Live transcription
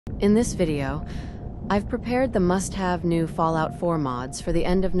In this video, I've prepared the must-have new Fallout 4 mods for the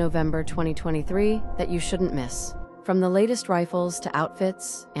end of November 2023 that you shouldn't miss. From the latest rifles to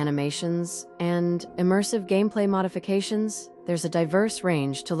outfits, animations, and immersive gameplay modifications, there's a diverse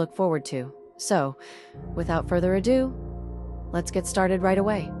range to look forward to. So, without further ado, let's get started right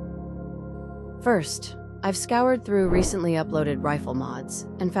away. First, I've scoured through recently uploaded rifle mods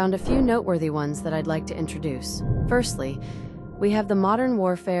and found a few noteworthy ones that I'd like to introduce. Firstly, we have the Modern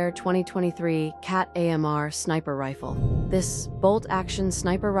Warfare 2023 Katt-AMR sniper rifle. This bolt-action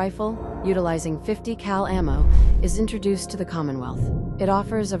sniper rifle, utilizing 50 cal ammo, is introduced to the Commonwealth. It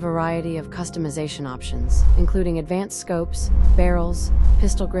offers a variety of customization options, including advanced scopes, barrels,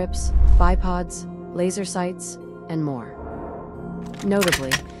 pistol grips, bipods, laser sights, and more.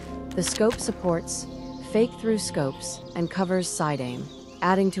 Notably, the scope supports fake-through scopes and covers side aim,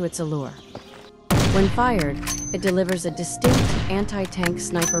 adding to its allure. When fired, it delivers a distinct anti-tank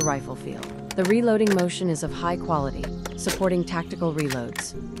sniper rifle feel. The reloading motion is of high quality, supporting tactical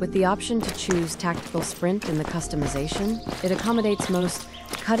reloads. With the option to choose tactical sprint in the customization, it accommodates most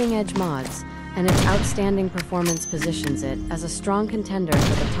cutting-edge mods, and its outstanding performance positions it as a strong contender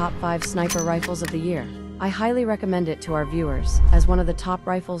for the top 5 sniper rifles of the year. I highly recommend it to our viewers as one of the top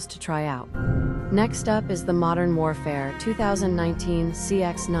rifles to try out. Next up is the Modern Warfare 2019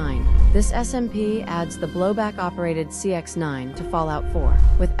 CX-9. This SMP adds the blowback-operated CX-9 to Fallout 4.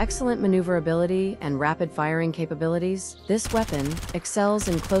 With excellent maneuverability and rapid firing capabilities, this weapon excels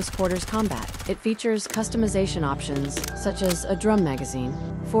in close-quarters combat. It features customization options such as a drum magazine,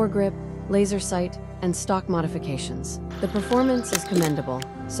 foregrip, laser sight, and stock modifications. The performance is commendable,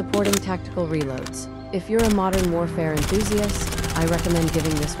 supporting tactical reloads. If you're a Modern Warfare enthusiast, I recommend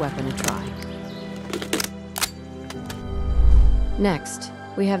giving this weapon a try. Next,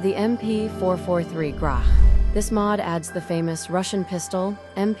 we have the MP443 Grach. This mod adds the famous Russian pistol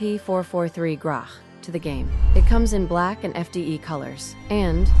MP443 Grach to the game. It comes in black and FDE colors,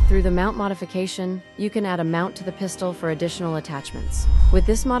 and through the mount modification, you can add a mount to the pistol for additional attachments. With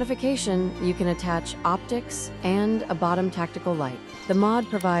this modification, you can attach optics and a bottom tactical light. The mod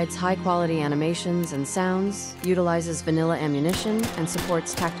provides high-quality animations and sounds, utilizes vanilla ammunition, and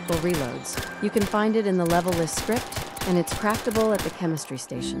supports tactical reloads. You can find it in the level list script, and it's craftable at the chemistry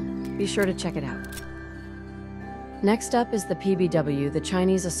station. Be sure to check it out. Next up is the PBW, the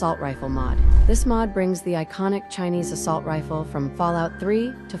Chinese Assault Rifle mod. This mod brings the iconic Chinese Assault Rifle from Fallout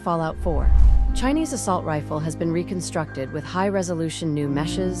 3 to Fallout 4. Chinese Assault Rifle has been reconstructed with high-resolution new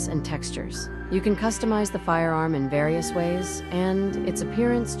meshes and textures. You can customize the firearm in various ways, and its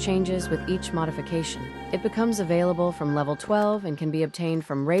appearance changes with each modification. It becomes available from level 12 and can be obtained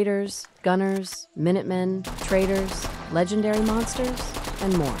from raiders, gunners, minutemen, traders, legendary monsters,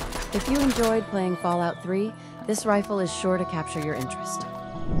 and more. If you enjoyed playing Fallout 3, this rifle is sure to capture your interest.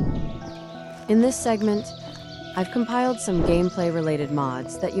 In this segment, I've compiled some gameplay-related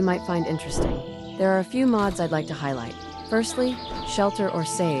mods that you might find interesting. There are a few mods I'd like to highlight. Firstly, Shelter or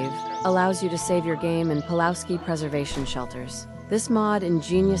Save allows you to save your game in Pulowski preservation shelters. This mod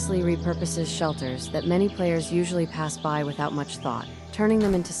ingeniously repurposes shelters that many players usually pass by without much thought, turning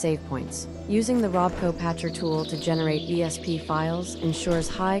them into save points. Using the Robco Patcher tool to generate ESP files ensures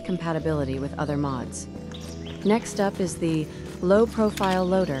high compatibility with other mods. Next up is the Low-Profile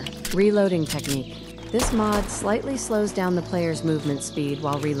Loader reloading technique. This mod slightly slows down the player's movement speed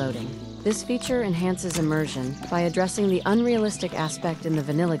while reloading. This feature enhances immersion by addressing the unrealistic aspect in the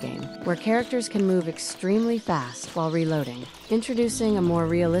vanilla game, where characters can move extremely fast while reloading. Introducing a more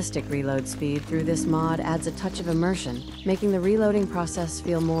realistic reload speed through this mod adds a touch of immersion, making the reloading process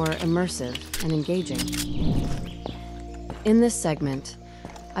feel more immersive and engaging. In this segment,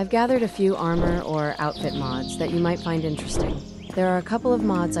 I've gathered a few armor or outfit mods that you might find interesting. There are a couple of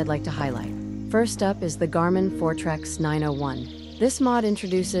mods I'd like to highlight. First up is the Garmin Foretrex 901. This mod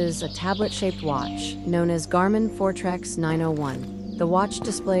introduces a tablet-shaped watch known as Garmin Foretrex 901. The watch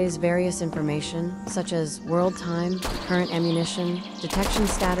displays various information such as world time, current ammunition, detection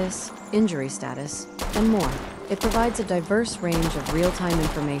status, injury status, and more. It provides a diverse range of real-time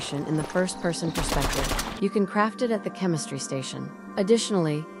information in the first-person perspective. You can craft it at the chemistry station.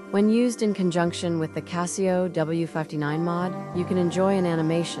 Additionally, when used in conjunction with the Casio W59 mod, you can enjoy an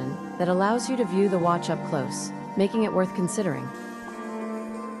animation that allows you to view the watch up close, making it worth considering.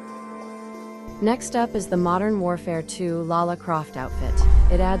 Next up is the Modern Warfare 2 Lara Croft outfit.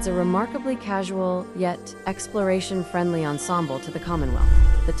 It adds a remarkably casual, yet exploration-friendly ensemble to the Commonwealth.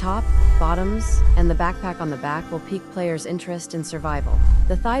 The top, bottoms, and the backpack on the back will pique players' interest in survival.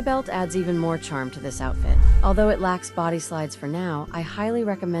 The thigh belt adds even more charm to this outfit. Although it lacks body slides for now, I highly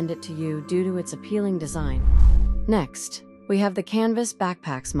recommend it to you due to its appealing design. Next, we have the Canvas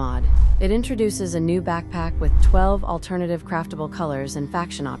Backpacks mod. It introduces a new backpack with 12 alternative craftable colors and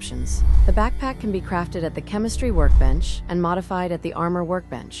faction options. The backpack can be crafted at the Chemistry Workbench and modified at the Armor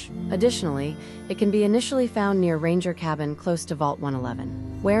Workbench. Additionally, it can be initially found near Ranger Cabin close to Vault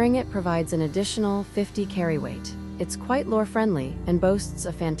 111. Wearing it provides an additional 50 carry weight. It's quite lore-friendly and boasts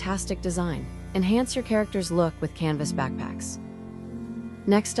a fantastic design. Enhance your character's look with Canvas backpacks.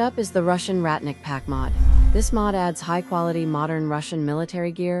 Next up is the Russian Ratnik pack mod. This mod adds high-quality modern Russian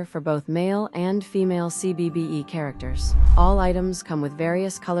military gear for both male and female CBBE characters. All items come with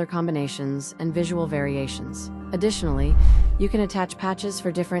various color combinations and visual variations. Additionally, you can attach patches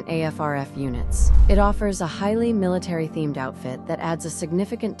for different AFRF units. It offers a highly military-themed outfit that adds a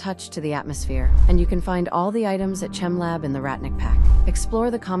significant touch to the atmosphere, and you can find all the items at ChemLab in the Ratnik pack. Explore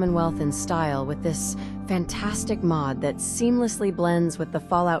the Commonwealth in style with this fantastic mod that seamlessly blends with the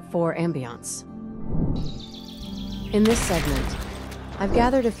Fallout 4 ambiance. In this segment, I've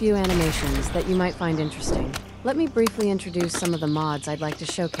gathered a few animations that you might find interesting. Let me briefly introduce some of the mods I'd like to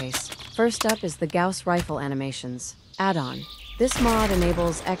showcase. First up is the Gauss rifle animations, Addon. This mod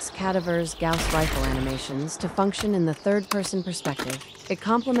enables ex-Katt-AMR's Gauss rifle animations to function in the third-person perspective. It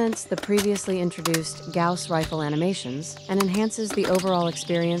complements the previously introduced Gauss rifle animations and enhances the overall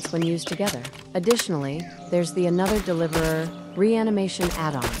experience when used together. Additionally, there's the Another Deliverer Reanimation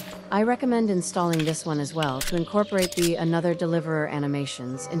add-on. I recommend installing this one as well to incorporate the Another Deliverer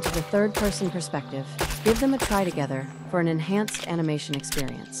animations into the third-person perspective. Give them a try together for an enhanced animation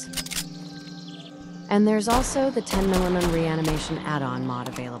experience. And there's also the 10mm Reanimation add-on mod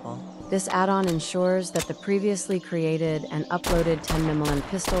available. This add-on ensures that the previously created and uploaded 10mm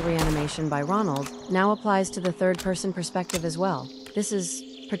pistol reanimation by Ronald now applies to the third-person perspective as well. This is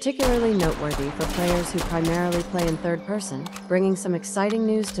particularly noteworthy for players who primarily play in third person, bringing some exciting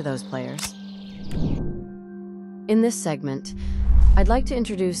news to those players. In this segment, I'd like to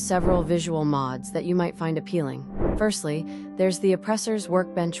introduce several visual mods that you might find appealing. Firstly, there's the Oppressor's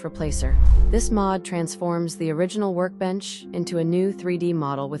Workbench Replacer. This mod transforms the original Workbench into a new 3D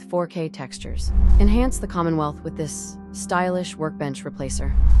model with 4K textures. Enhance the Commonwealth with this stylish Workbench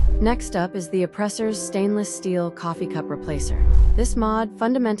Replacer. Next up is the Oppressor's Stainless Steel Coffee Cup Replacer. This mod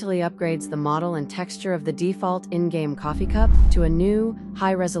fundamentally upgrades the model and texture of the default in-game coffee cup to a new,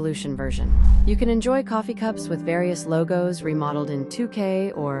 high-resolution version. You can enjoy coffee cups with various logos remodeled in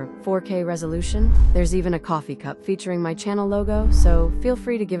 2K or 4K resolution. There's even a coffee cup featuring my channel logo, so feel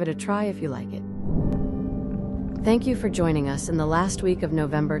free to give it a try if you like it. Thank you for joining us in the last week of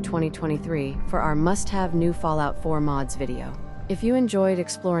November 2023 for our must-have new Fallout 4 mods video. If you enjoyed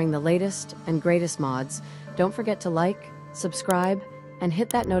exploring the latest and greatest mods, don't forget to like, subscribe, and hit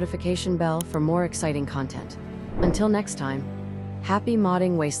that notification bell for more exciting content. Until next time, happy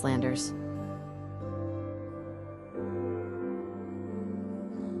modding, Wastelanders!